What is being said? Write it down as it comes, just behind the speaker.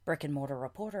Brick and Mortar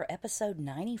Reporter, episode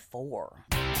 94.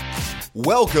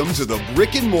 Welcome to the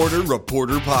Brick and Mortar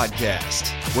Reporter podcast,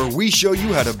 where we show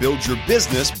you how to build your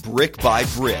business brick by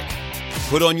brick.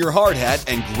 Put on your hard hat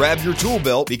and grab your tool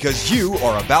belt because you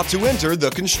are about to enter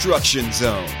the construction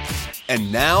zone. And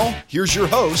now, here's your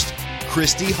host,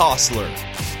 Christy Hostler.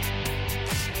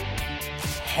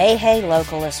 Hey,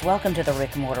 localists. Welcome to the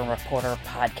Brick and Mortar Reporter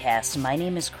podcast. My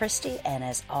name is Christy, and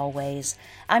as always,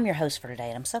 I'm your host for today,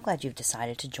 and I'm so glad you've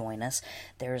decided to join us.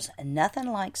 There's nothing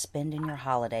like spending your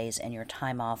holidays and your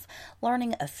time off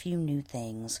learning a few new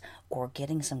things or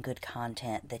getting some good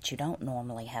content that you don't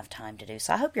normally have time to do.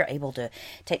 So I hope you're able to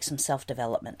take some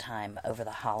self-development time over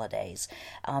the holidays.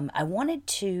 I wanted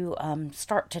to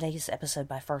start today's episode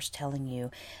by first telling you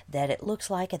that it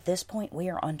looks like at this point we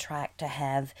are on track to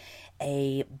have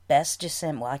a best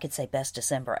December, well, I could say best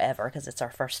December ever because it's our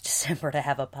first December to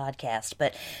have a podcast,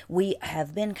 but we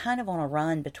have been kind of on a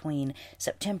run between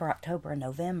September, October, and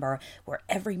November where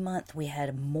every month we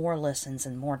had more listens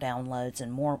and more downloads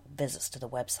and more visits to the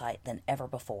website than ever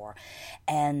before.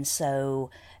 And so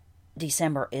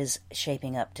December is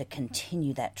shaping up to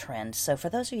continue that trend. So for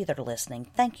those of you that are listening,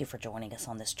 thank you for joining us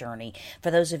on this journey.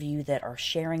 For those of you that are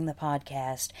sharing the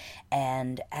podcast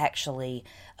and actually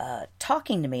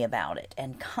talking to me about it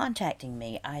and contacting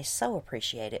me, I so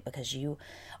appreciate it because you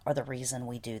are the reason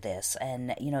we do this.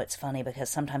 And, you know, it's funny because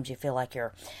sometimes you feel like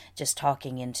you're just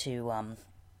talking into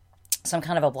some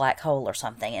kind of a black hole or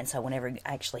something, and so whenever you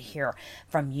actually hear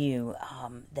from you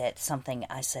that something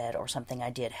I said or something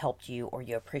I did helped you or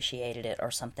you appreciated it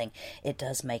or something, it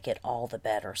does make it all the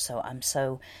better. So I'm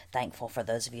so thankful for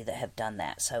those of you that have done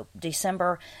that. So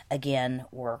December, again,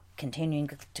 we're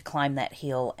continuing to climb that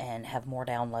hill and have more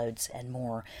downloads and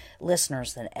more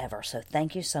listeners than ever. So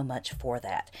thank you so much for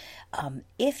that.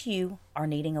 If you are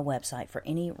needing a website for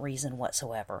any reason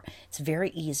whatsoever, it's very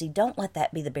easy. Don't let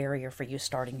that be the barrier for you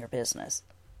starting your business.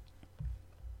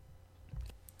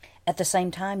 At the same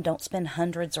time, don't spend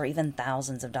hundreds or even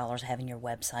thousands of dollars having your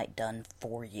website done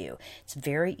for you. It's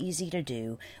very easy to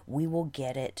do. We will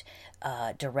get it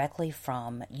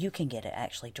you can get it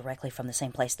actually directly from the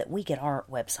same place that we get our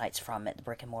websites from at the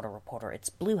Brick and Mortar Reporter. It's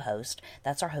Bluehost.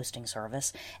 That's our hosting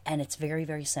service. And it's very,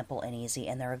 very simple and easy.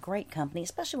 And they're a great company,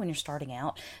 especially when you're starting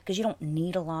out, because you don't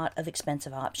need a lot of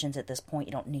expensive options at this point.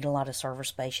 You don't need a lot of server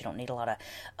space. You don't need a lot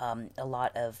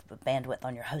of bandwidth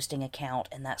on your hosting account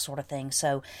and that sort of thing.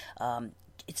 So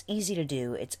it's easy to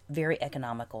do. It's very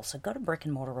economical. So go to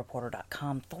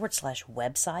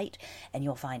brickandmortarreporter.com/website and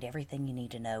you'll find everything you need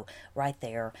to know right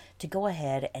there to go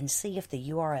ahead and see if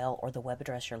the URL or the web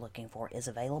address you're looking for is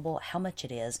available, how much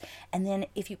it is. And then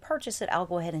if you purchase it, I'll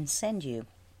go ahead and send you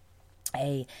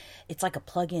it's like a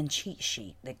plug-in cheat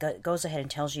sheet that goes ahead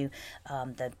and tells you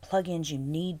the plugins you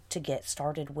need to get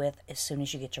started with as soon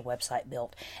as you get your website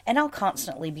built. And I'll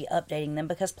constantly be updating them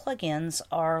because plugins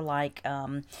are like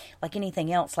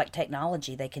anything else, like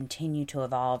technology. They continue to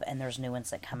evolve and there's new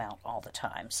ones that come out all the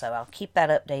time. So I'll keep that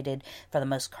updated for the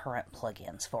most current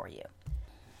plugins for you.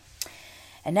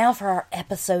 And now for our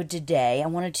episode today, I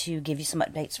wanted to give you some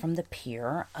updates from the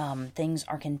pier. Things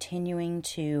are continuing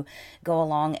to go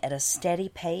along at a steady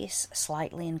pace,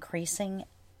 slightly increasing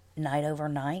night over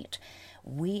night.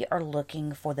 We are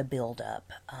looking for the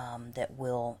build-up I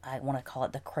want to call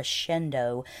it the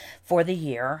crescendo for the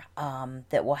year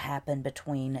that will happen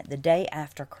between the day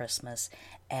after Christmas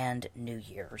and New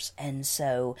Year's. And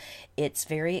so it's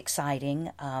very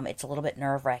exciting. It's a little bit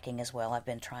nerve-wracking as well. I've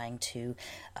been trying to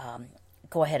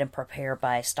go ahead and prepare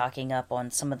by stocking up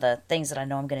on some of the things that I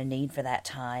know I'm going to need for that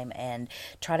time and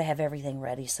try to have everything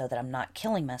ready so that I'm not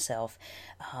killing myself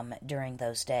during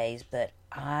those days. But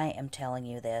I am telling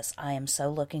you this, I am so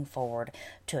looking forward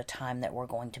to a time that we're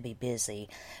going to be busy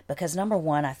because number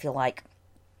one, I've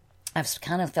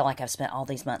kind of felt like I've spent all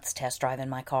these months test driving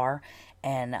my car,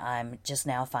 and I'm just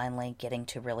now finally getting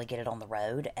to really get it on the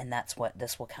road, and that's what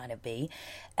this will kind of be.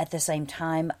 At the same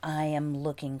time, I am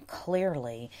looking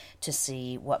clearly to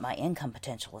see what my income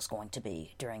potential is going to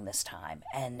be during this time,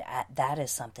 and that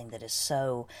is something that is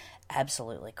so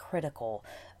absolutely critical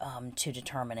to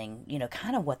determining,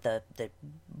 kind of what the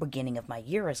beginning of my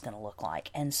year is going to look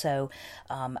like. And so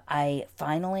I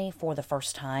finally, for the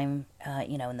first time,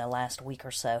 in the last week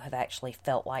or so, have actually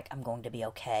felt like I'm going to be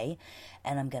okay,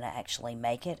 and I'm going to actually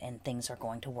make it, and things are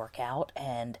going to work out.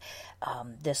 And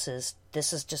this is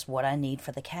this is just what I need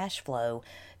for the cash flow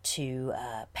to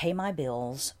pay my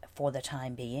bills for the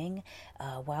time being,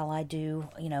 while I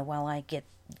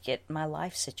get my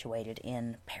life situated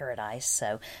in paradise.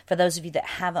 So for those of you that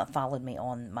haven't followed me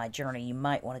on my journey, you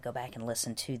might want to go back and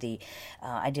listen to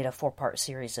I did a 4-part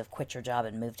series of Quit Your Job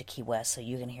and Move to Key West, so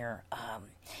you can hear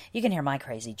my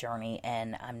crazy journey.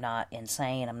 And I'm not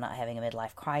insane, I'm not having a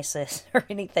midlife crisis or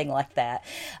anything like that,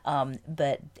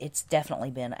 but it's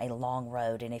definitely been a long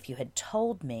road. And if you had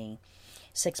told me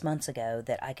 6 months ago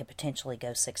that I could potentially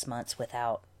go 6 months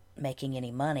without making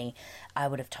any money, I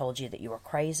would have told you that you were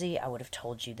crazy. I would have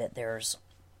told you that there's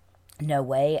no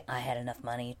way I had enough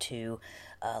money to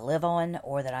live on,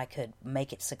 or that I could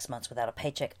make it 6 months without a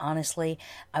paycheck. Honestly,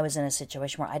 I was in a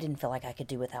situation where I didn't feel like I could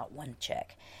do without one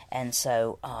check. And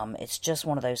so it's just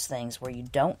one of those things where you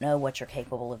don't know what you're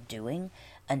capable of doing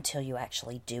until you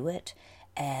actually do it.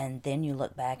 And then you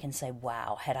look back and say,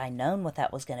 wow, had I known what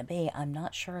that was going to be, I'm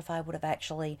not sure if I would have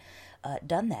actually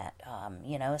done that.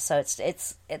 So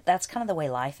that's kind of the way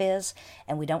life is.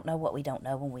 And we don't know what we don't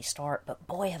know when we start. But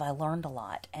boy, have I learned a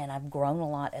lot. And I've grown a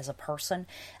lot as a person.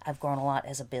 I've grown a lot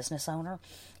as a business owner.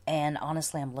 And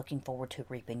honestly, I'm looking forward to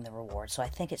reaping the rewards. So I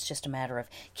think it's just a matter of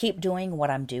keep doing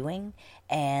what I'm doing,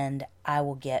 and I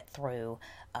will get through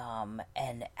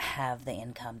and have the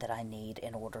income that I need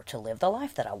in order to live the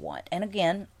life that I want. And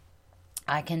again,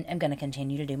 I'm going to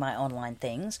continue to do my online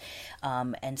things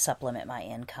and supplement my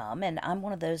income. And I'm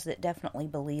one of those that definitely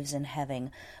believes in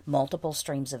having multiple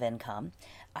streams of income.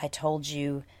 I told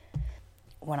you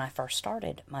when I first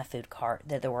started my food cart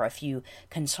that there were a few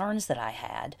concerns that I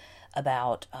had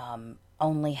about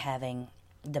only having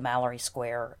the Mallory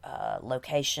Square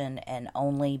location and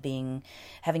only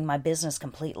having my business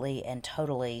completely and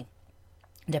totally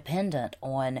dependent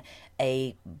on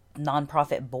a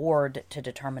nonprofit board to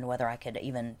determine whether I could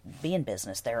even be in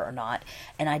business there or not.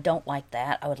 And I don't like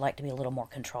that. I would like to be a little more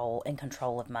in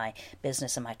control of my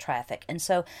business and my traffic. And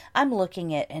so I'm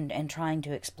looking at and trying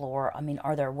to explore,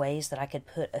 are there ways that I could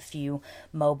put a few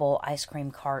mobile ice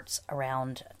cream carts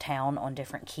around town on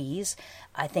different keys?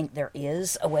 I think there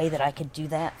is a way that I could do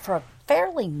that for a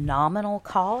fairly nominal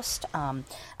cost. I'm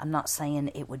not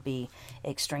saying it would be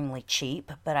extremely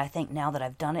cheap, but I think now that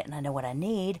I've done it and I know what I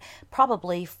need,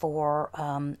 probably for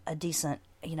a decent,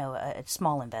 a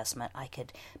small investment, I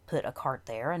could put a cart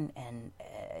there and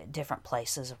different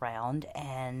places around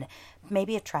and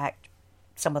maybe attract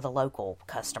some of the local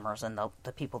customers and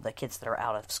the kids that are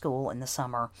out of school in the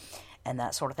summer and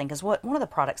that sort of thing. Because one of the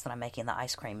products that I'm making, the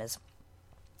ice cream,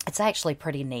 it's actually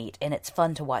pretty neat, and it's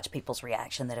fun to watch people's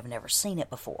reaction that have never seen it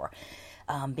before,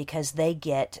 because they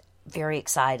get very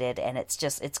excited, and it's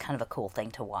kind of a cool thing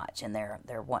to watch, and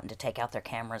they're wanting to take out their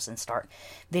cameras and start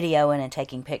videoing and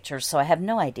taking pictures. So I have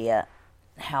no idea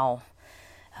how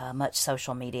much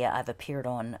social media I've appeared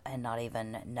on and not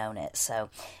even known it. So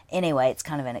anyway, it's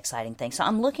kind of an exciting thing. So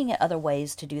I'm looking at other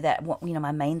ways to do that.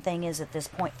 My main thing is at this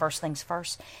point, first things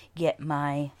first, get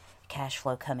my cash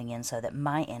flow coming in so that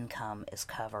my income is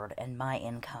covered and my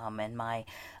income and my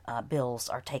bills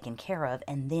are taken care of.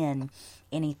 And then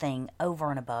anything over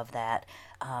and above that,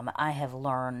 I've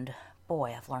learned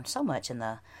so much in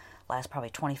the last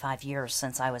probably 25 years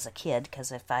since I was a kid, because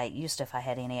if I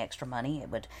had any extra money, it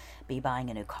would be buying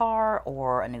a new car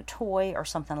or a new toy or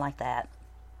something like that.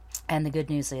 And the good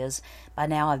news is, by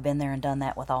now I've been there and done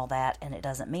that with all that, and it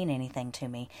doesn't mean anything to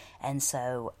me. And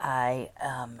so I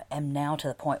am now to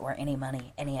the point where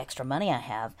any extra money I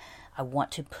have, I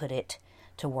want to put it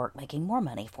to work making more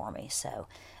money for me. So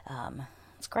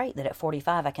it's great that at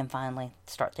 45 I can finally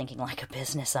start thinking like a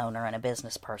business owner and a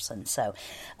business person. So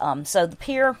the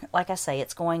pier, like I say,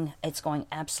 it's going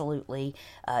absolutely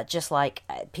just like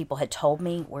people had told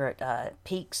me where it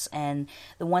peaks. And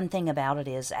the one thing about it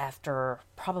is, after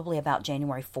probably about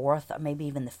January 4th, or maybe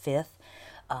even the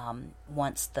 5th,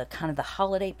 once the kind of the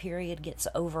holiday period gets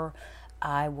over,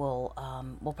 I will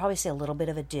we'll probably see a little bit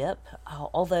of a dip.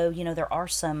 Although there are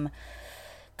some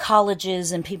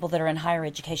colleges and people that are in higher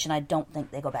education, I don't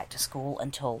think they go back to school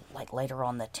until like later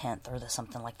on the 10th or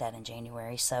something like that in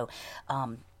January. So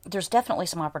there's definitely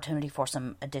some opportunity for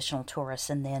some additional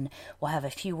tourists, and then we'll have a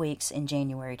few weeks in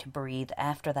January to breathe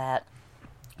after that,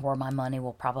 where my money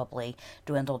will probably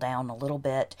dwindle down a little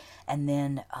bit, and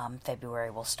then February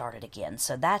will start it again.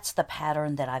 So that's the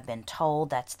pattern that I've been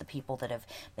told. That's the people that have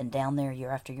been down there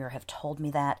year after year have told me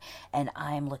that, and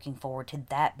I am looking forward to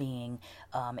that being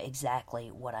exactly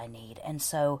what I need. And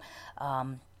so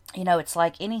it's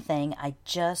like anything, I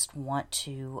just want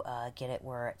to get it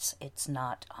where it's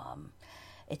not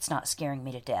it's not scaring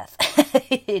me to death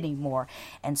anymore.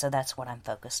 And so that's what I'm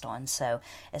focused on. So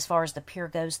as far as the peer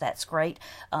goes, that's great.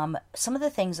 Some of the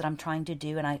things that I'm trying to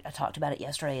do, and I talked about it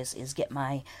yesterday, is get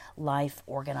my life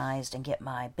organized and get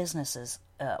my businesses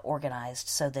organized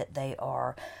so that they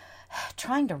are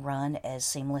trying to run as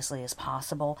seamlessly as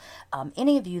possible.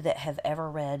 Any of you that have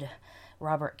ever read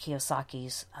Robert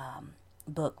Kiyosaki's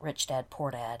book, Rich Dad,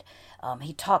 Poor Dad,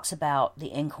 he talks about the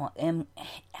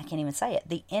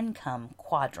the income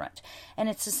quadrant. And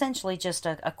it's essentially just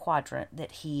a quadrant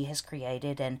that he has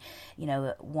created. And,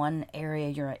 one area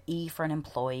you're an E for an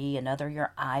employee, another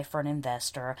you're I for an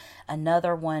investor,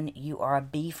 another one you are a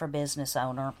B for business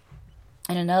owner,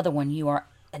 and another one you are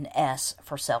an S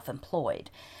for self-employed.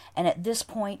 And at this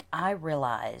point, I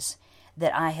realize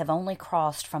that I have only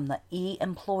crossed from the E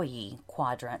employee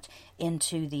quadrant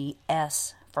into the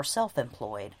S for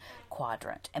self-employed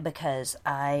quadrant, and because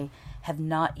I have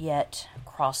not yet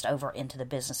crossed over into the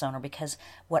business owner, because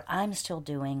what I'm still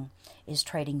doing is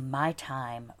trading my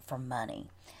time for money.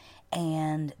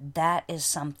 And that is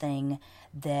something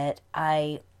that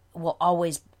I will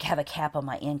always have a cap on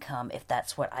my income if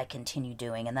that's what I continue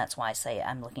doing. And that's why I say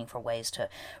I'm looking for ways to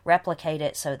replicate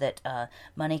it so that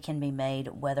money can be made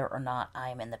whether or not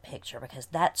I'm in the picture, because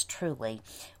that's truly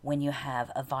when you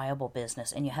have a viable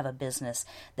business and you have a business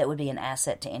that would be an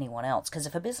asset to anyone else. Because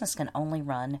if a business can only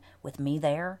run with me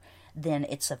there, then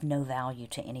it's of no value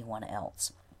to anyone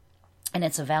else. And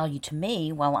it's a value to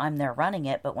me while I'm there running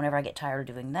it, but whenever I get tired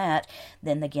of doing that,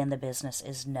 then again, the business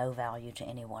is no value to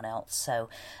anyone else. So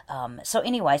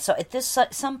anyway,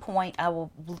 at some point, I will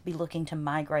be looking to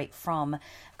migrate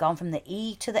gone from the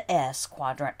E to the S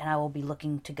quadrant, and I will be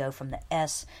looking to go from the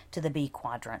S to the B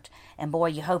quadrant. And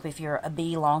boy, you hope if you're a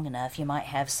B long enough, you might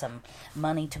have some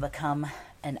money to become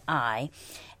an I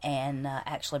and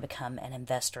actually become an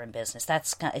investor in business.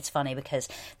 It's funny because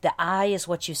the eye is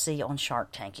what you see on Shark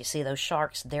Tank. You see those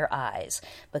sharks, they're eyes,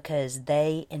 because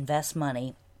they invest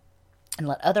money and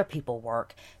let other people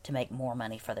work to make more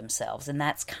money for themselves. And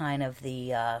that's kind of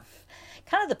the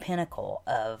pinnacle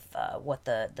of what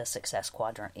the success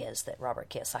quadrant is that Robert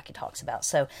Kiyosaki talks about.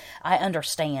 So I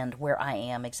understand where I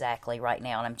am exactly right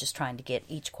now, and I'm just trying to get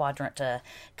each quadrant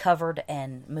covered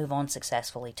and move on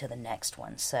successfully to the next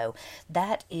one. So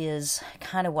that is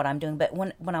kind of what I'm doing. But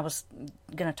when I was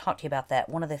going to talk to you about that,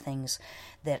 one of the things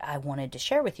that I wanted to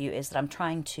share with you is that I'm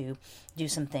trying to do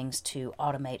some things to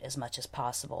automate as much as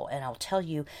possible. And I'll tell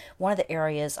you, one of the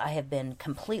areas I have been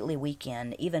completely weak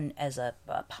in, even as a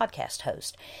podcast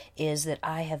host, is that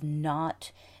I have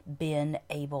not been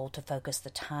able to focus the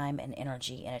time and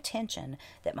energy and attention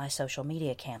that my social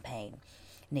media campaign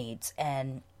needs.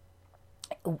 And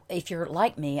if you're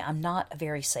like me, I'm not a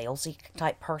very salesy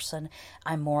type person.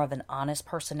 I'm more of an honest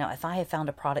person. Now, if I have found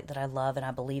a product that I love and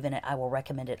I believe in it, I will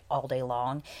recommend it all day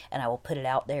long, and I will put it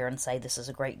out there and say, this is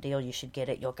a great deal, you should get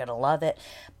it, you're going to love it.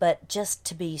 But just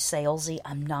to be salesy,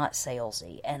 I'm not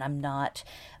salesy, and I'm not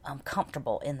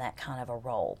comfortable in that kind of a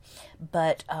role.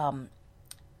 But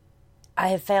I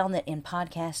have found that in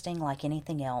podcasting, like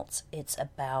anything else, it's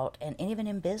about, and even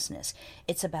in business,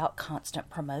 it's about constant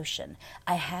promotion.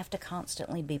 I have to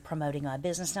constantly be promoting my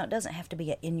business. Now, it doesn't have to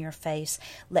be in your face,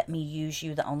 let me use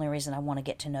you. The only reason I want to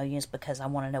get to know you is because I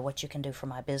want to know what you can do for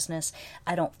my business.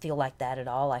 I don't feel like that at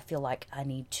all. I feel like I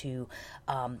need to,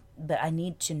 but I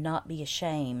need to not be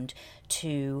ashamed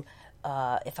to,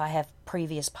 if I have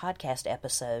previous podcast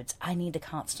episodes, I need to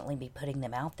constantly be putting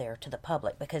them out there to the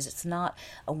public, because it's not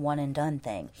a one and done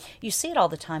thing. You see it all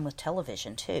the time with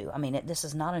television too. I mean, this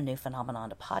is not a new phenomenon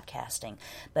to podcasting,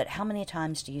 but how many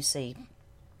times do you see,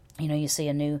 you see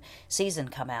a new season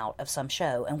come out of some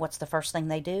show, and what's the first thing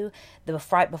they do?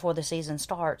 Right before the season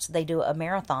starts, they do a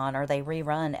marathon, or they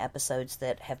rerun episodes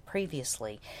that have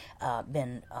previously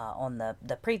been on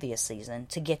the previous season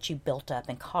to get you built up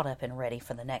and caught up and ready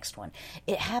for the next one.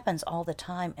 It happens all the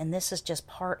time, and this is just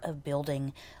part of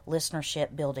building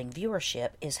listenership, building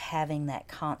viewership, is having that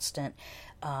constant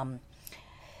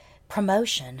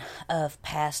promotion of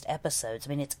past episodes. I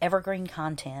mean, it's evergreen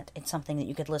content. It's something that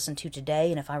you could listen to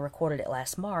today, and if I recorded it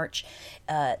last March,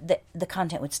 the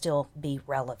content would still be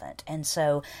relevant. And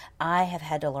so I have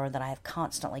had to learn that I have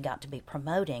constantly got to be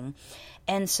promoting.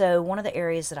 And so one of the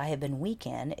areas that I have been weak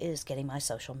in is getting my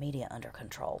social media under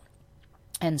control.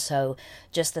 And so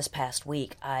just this past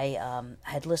week, I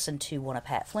had listened to one of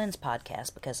Pat Flynn's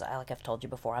podcasts, because like I've told you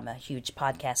before, I'm a huge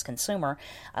podcast consumer.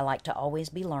 I like to always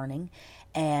be learning.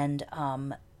 And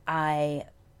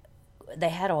they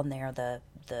had on there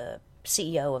the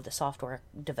CEO of the software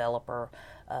developer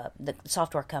the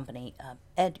software company,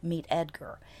 Meet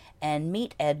Edgar. And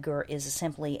Meet Edgar is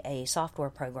simply a software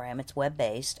program. It's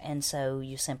web-based, and so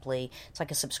it's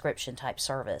like a subscription type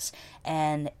service,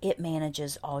 and it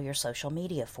manages all your social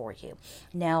media for you.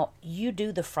 Now, you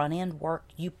do the front end work.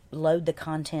 You load the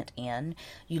content in,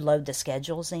 you load the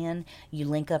schedules in, you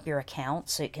link up your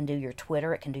accounts, so it can do your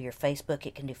Twitter, it can do your Facebook,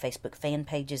 it can do Facebook fan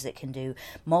pages, it can do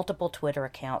multiple Twitter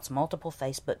accounts, multiple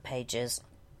Facebook pages.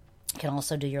 You can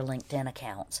also do your LinkedIn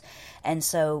accounts. And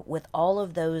so with all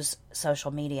of those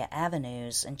social media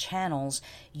avenues and channels,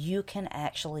 you can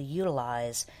actually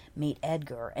utilize Meet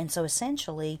Edgar. And so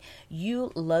essentially,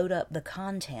 you load up the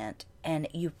content and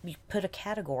you put a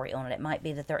category on it. It might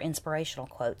be that they're inspirational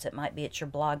quotes. It might be it's your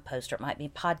blog post, or it might be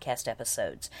podcast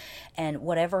episodes. And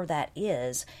whatever that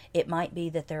is, it might be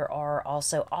that there are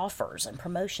also offers and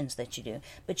promotions that you do.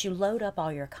 But you load up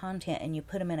all your content and you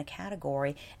put them in a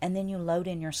category, and then you load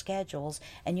in your schedules,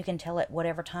 and you can tell it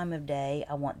whatever time of day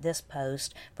I want this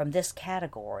post from this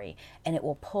category, and it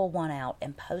will pull one out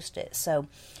and post it. So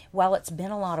while it's been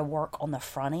a lot of work on the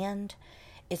front end,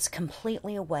 it's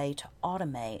completely a way to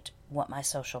automate what my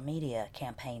social media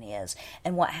campaign is.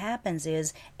 And what happens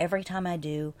is every time I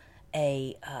do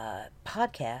a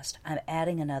podcast, I'm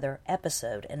adding another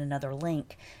episode and another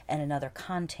link and another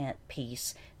content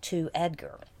piece to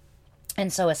Edgar.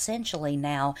 And so essentially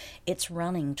now it's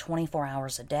running 24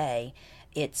 hours a day.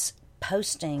 It's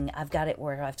posting, I've got it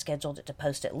where I've scheduled it to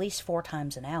post at least 4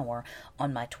 times an hour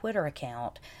on my Twitter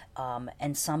account,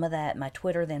 and some of that, my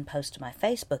Twitter then posts to my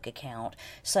Facebook account.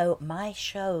 So my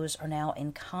shows are now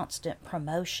in constant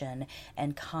promotion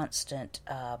and constant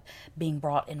being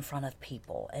brought in front of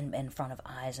people and in front of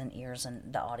eyes and ears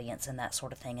and the audience and that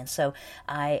sort of thing. And so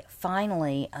I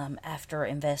finally, after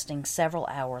investing several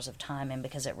hours of time in,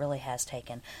 because it really has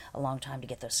taken a long time to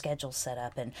get those schedules set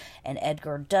up, and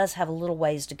Edgar does have a little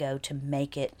ways to go to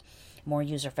make it more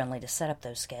user-friendly to set up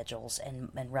those schedules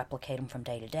and replicate them from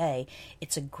day to day.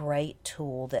 It's a great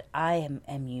tool that I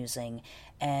am using,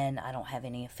 and I don't have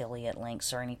any affiliate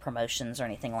links or any promotions or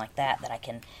anything like that I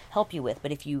can help you with.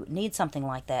 But if you need something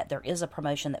like that, there is a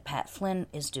promotion that Pat Flynn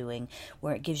is doing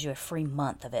where it gives you a free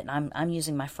month of it. And I'm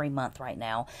using my free month right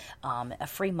now, a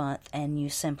free month, and you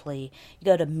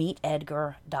go to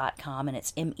meetedgar.com, and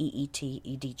it's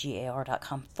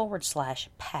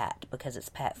meetedgar.com/Pat, because it's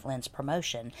Pat Flynn's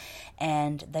promotion.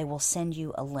 And they will send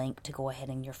you a link to go ahead,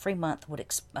 and your free month would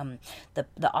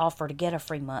the offer to get a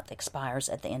free month expires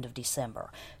at the end of December.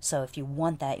 So if you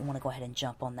want that, you want to go ahead and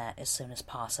jump on that as soon as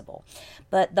possible.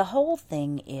 But the whole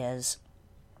thing is,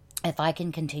 if I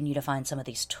can continue to find some of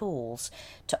these tools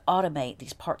to automate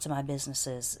these parts of my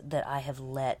businesses that I have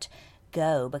let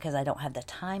go because I don't have the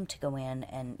time to go in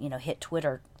and hit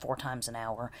Twitter 4 times an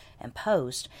hour and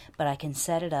post, but I can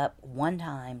set it up one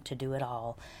time to do it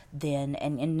all, then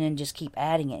and then just keep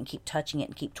adding it and keep touching it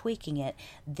and keep tweaking it,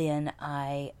 then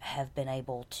I have been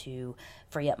able to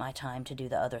free up my time to do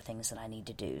the other things that I need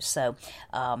to do. So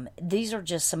these are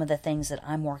just some of the things that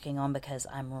I'm working on, because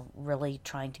I'm really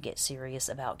trying to get serious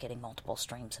about getting multiple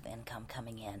streams of income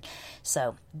coming in.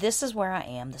 So this is where I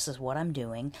am. This is what I'm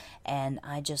doing, and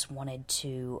I just wanted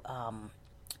to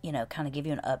kind of give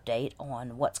you an update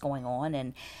on what's going on.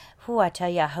 And I tell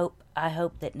you, I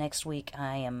hope that next week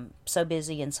I am so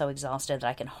busy and so exhausted that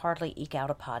I can hardly eke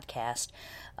out a podcast.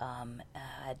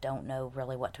 I don't know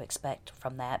really what to expect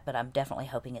from that, but I'm definitely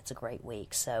hoping it's a great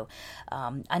week. So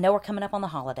I know we're coming up on the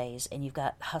holidays, and you've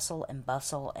got hustle and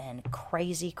bustle and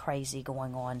crazy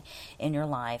going on in your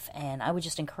life. And I would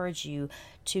just encourage you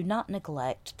to not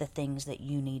neglect the things that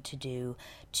you need to do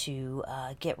to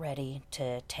get ready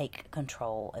to take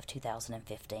control of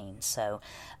 2015. So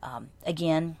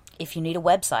again, if you need a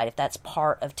website, if that's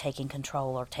part of taking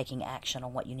control or taking action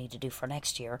on what you need to do for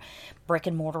next year,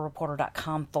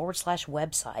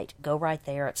 brickandmortarreporter.com/website. Go right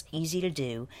there. It's easy to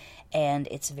do, and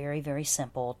it's very, very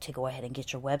simple to go ahead and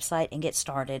get your website and get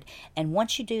started. And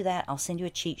once you do that, I'll send you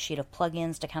a cheat sheet of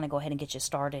plugins to kind of go ahead and get you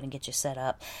started and get you set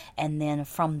up. And then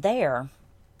from there,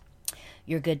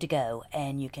 you're good to go,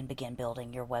 and you can begin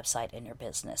building your website and your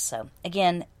business. So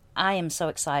again, I am so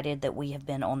excited that we have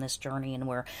been on this journey, and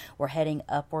we're heading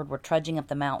upward. We're trudging up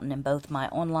the mountain in both my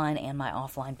online and my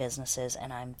offline businesses,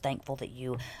 and I'm thankful that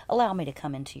you allow me to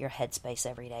come into your headspace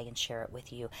every day and share it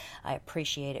with you. I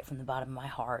appreciate it from the bottom of my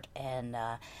heart, and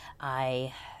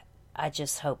I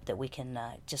just hope that we can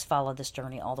just follow this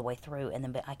journey all the way through, and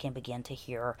then I can begin to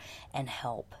hear and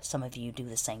help some of you do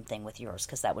the same thing with yours,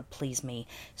 because that would please me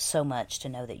so much to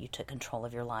know that you took control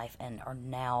of your life and are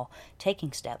now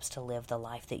taking steps to live the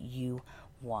life that you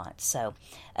want. So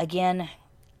again,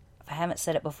 I haven't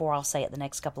said it before, I'll say it the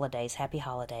next couple of days. Happy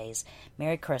holidays.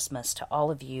 Merry Christmas to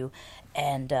all of you.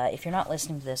 And if you're not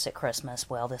listening to this at Christmas,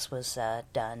 well, this was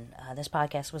done. This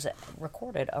podcast was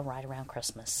recorded right around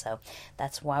Christmas. So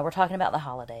that's why we're talking about the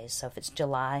holidays. So if it's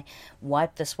July,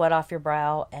 wipe the sweat off your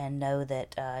brow and know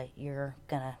that you're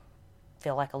going to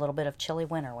feel like a little bit of chilly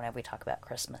winter whenever we talk about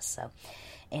Christmas. So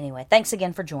anyway, thanks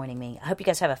again for joining me. I hope you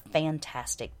guys have a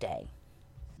fantastic day.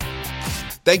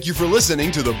 Thank you for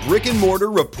listening to the Brick and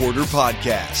Mortar Reporter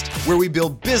Podcast, where we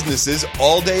build businesses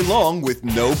all day long with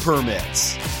no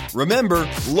permits. Remember,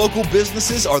 local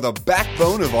businesses are the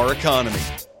backbone of our economy.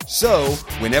 So,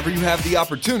 whenever you have the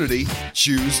opportunity,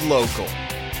 choose local.